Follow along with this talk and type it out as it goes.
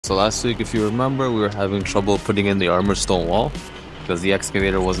So last week, if you remember, we were having trouble putting in the armor stone wall because the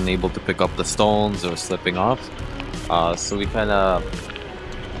excavator wasn't able to pick up the stones or slipping off. So we kind of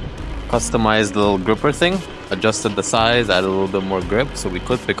customized the little gripper thing, adjusted the size, added a little bit more grip so we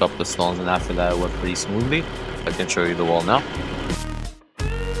could pick up the stones, and after that it went pretty smoothly. I can show you the wall now.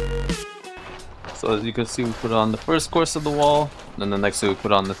 So as you can see, we put on the first course of the wall, then the next day we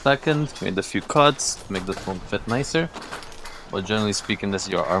put on the second, made a few cuts to make the stone fit nicer. But generally speaking, this is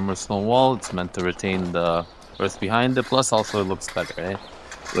your armor stone wall. It's meant to retain the earth behind it, plus also it looks better, right?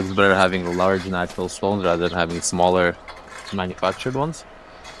 It looks better having large natural stones rather than having smaller manufactured ones.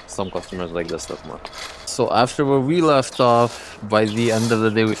 Some customers like this stuff more. So after where we left off, by the end of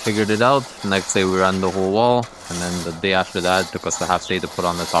the day we figured it out. Next day we ran the whole wall, and then the day after that it took us a half day to put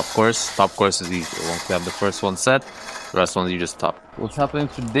on the top course. Top course is easy. Once we have the first one set, the rest ones you just top. What's happening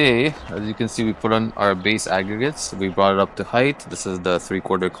today, as you can see, we put on our base aggregates. We brought it up to height. This is the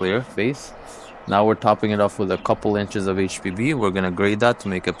 3/4 clear base. Now we're topping it off with a couple inches of HPB. We're gonna grade that to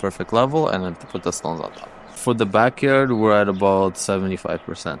make it perfect level and then to put the stones on top. For the backyard, we're at about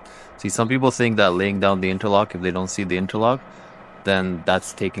 75%. See, some people think that laying down the interlock, if they don't see the interlock, then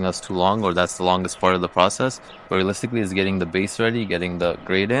that's taking us too long, or that's the longest part of the process. But realistically, it's getting the base ready, getting the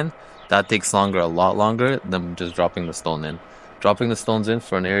grade in. That takes longer, a lot longer than just dropping the stone in. Dropping the stones in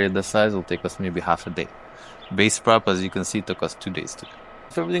for an area this size will take us maybe half a day. Base prep, as you can see, took us 2 days to do.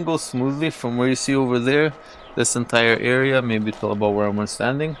 If everything goes smoothly, from where you see over there, this entire area, maybe till about where I'm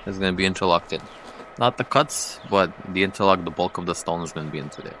standing, is going to be interlocked in. Not the cuts, but the interlock, the bulk of the stone is going to be in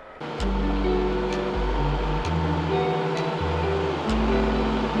today.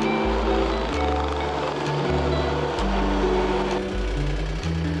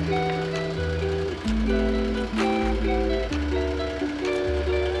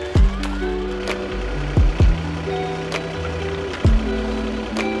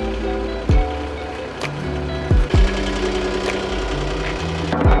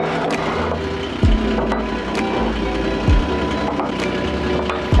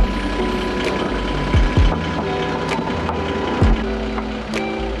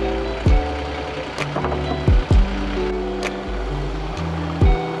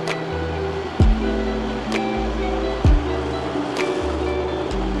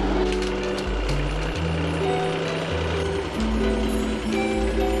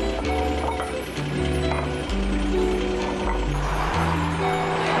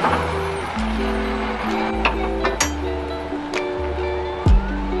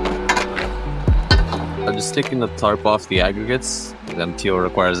 I'm just taking the tarp off the aggregates. The MTO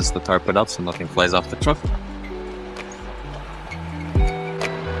requires us to tarp it up so nothing flies off the truck.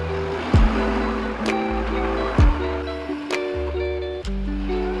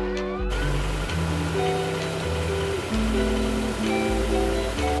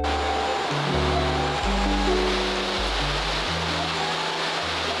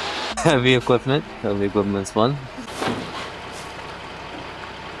 Heavy equipment's fun.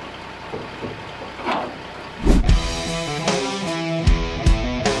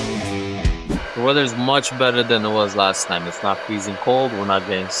 The weather's much better than it was last time. It's not freezing cold, we're not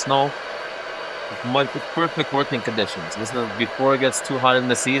getting snow. It's perfect working conditions. This is before it gets too hot in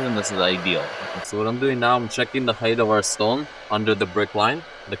the season, this is ideal. So what I'm doing now, I'm checking the height of our stone under the brick line.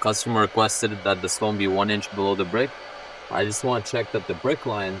 The customer requested that the stone be 1 inch below the brick. I just want to check that the brick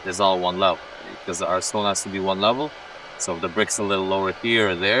line is all one level, because our stone has to be one level. So if the brick's a little lower here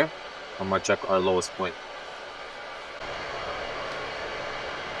or there, I'm going to check our lowest point.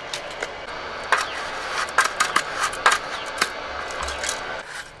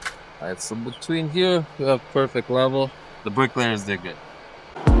 Alright, so between here, we have perfect level. The bricklayers, they're good.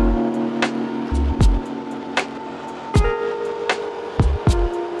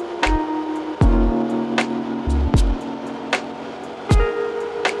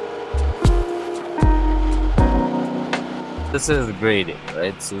 This is grading,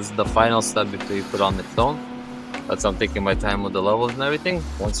 right? So this is the final step before you put on the stone. That's why I'm taking my time with the levels and everything.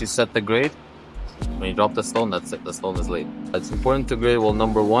 Once you set the grade, when you drop the stone, that's it. The stone is laid. It's important to grade. Well,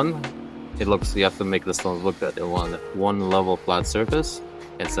 number one, you have to make the stones look good. They want one level flat surface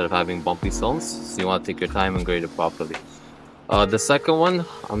instead of having bumpy stones. So you want to take your time and grade it properly. The second one,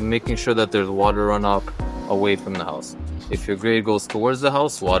 I'm making sure that there's water runoff away from the house. If your grade goes towards the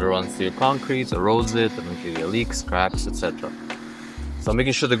house, water runs through your concrete, erodes it, and then you leaks, cracks, etc. So I'm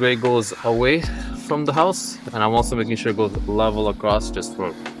making sure the grade goes away from the house, and I'm also making sure it goes level across just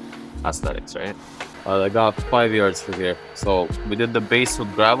for aesthetics, right? I got 5 yards for here. So we did the base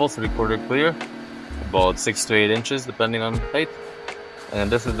with gravel, 3/4 clear, about 6 to 8 inches depending on height. And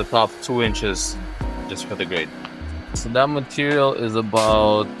this is the top 2 inches just for the grade. So that material is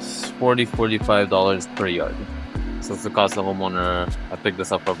about $45 per yard. So it's the cost of homeowner. I picked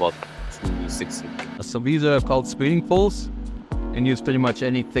this up for about $260. So these are called screening poles and use pretty much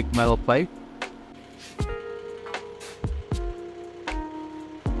any thick metal pipe.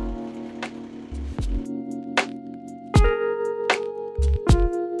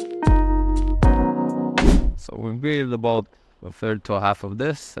 So we've graded about a third to a half of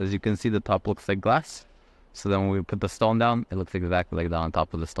this. As you can see, the top looks like glass. So then when we put the stone down, it looks exactly like that on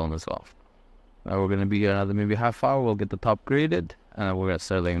top of the stone as well. Now we're going to be here another maybe half hour. We'll get the top graded and then we're going to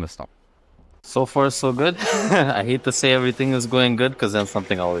start laying the stone. So far, so good. I hate to say everything is going good because then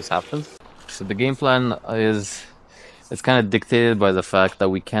something always happens. So the game plan is, it's kind of dictated by the fact that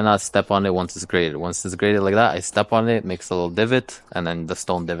we cannot step on it once it's graded. Once it's graded like that, I step on it, makes a little divot, and then the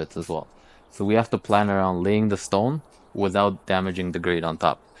stone divots as well. So we have to plan around laying the stone without damaging the grade on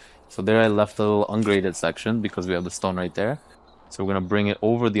top. So there I left a little ungraded section because we have the stone right there. So we're going to bring it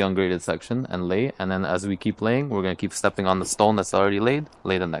over the ungraded section and lay. And then as we keep laying, we're going to keep stepping on the stone that's already laid,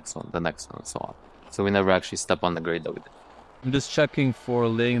 lay the next one, and so on. So we never actually step on the grade that we did. I'm just checking for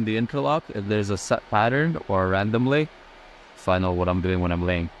laying the interlock, if there's a set pattern or a random lay, so I know what I'm doing when I'm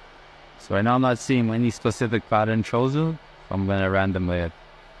laying. So right now I'm not seeing any specific pattern chosen, so I'm going to random lay it.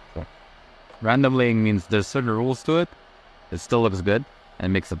 So random laying means there's certain rules to it. It still looks good, and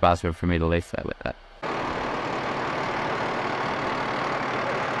it makes it faster for me to lay flat like that.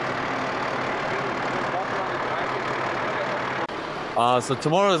 So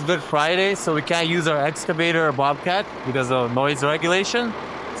tomorrow is Good Friday, so we can't use our excavator or bobcat because of noise regulation.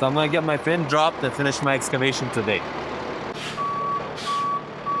 So I'm gonna get my pin dropped and finish my excavation today.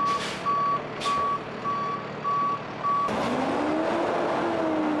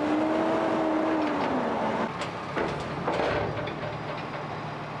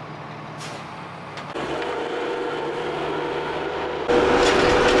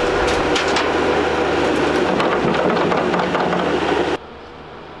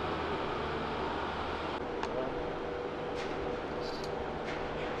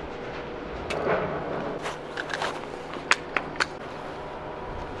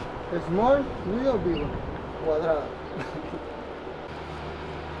 Small, muy big, cuadrado.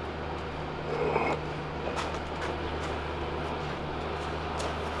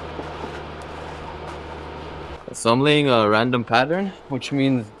 So I'm laying a random pattern, which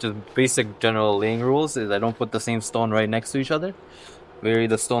means just basic general laying rules is I don't put the same stone right next to each other. Vary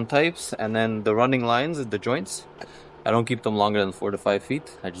the stone types, and then the running lines, the joints, I don't keep them longer than 4 to 5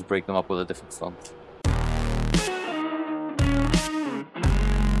 feet. I just break them up with a different stone.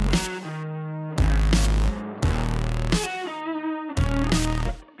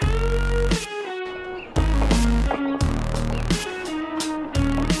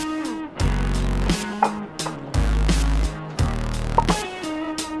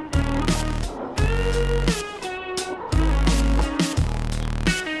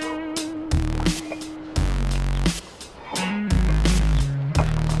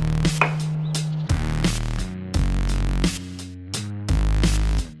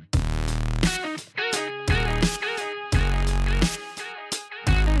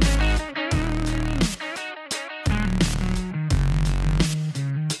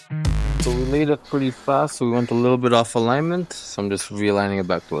 So we laid it pretty fast, so we went a little bit off alignment, so I'm just realigning it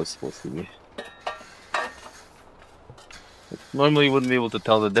back to what it's supposed to be. Normally you wouldn't be able to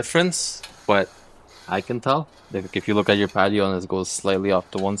tell the difference, but I can tell. If you look at your patio and it goes slightly off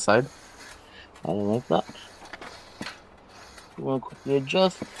to one side, I don't like that. We'll quickly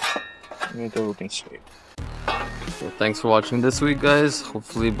adjust and make everything straight. So thanks for watching this week, guys.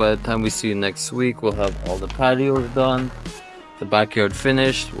 Hopefully by the time we see you next week, we'll have all the patios done, the backyard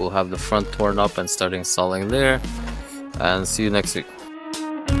finished, we'll have the front torn up and start installing there, and see you next week.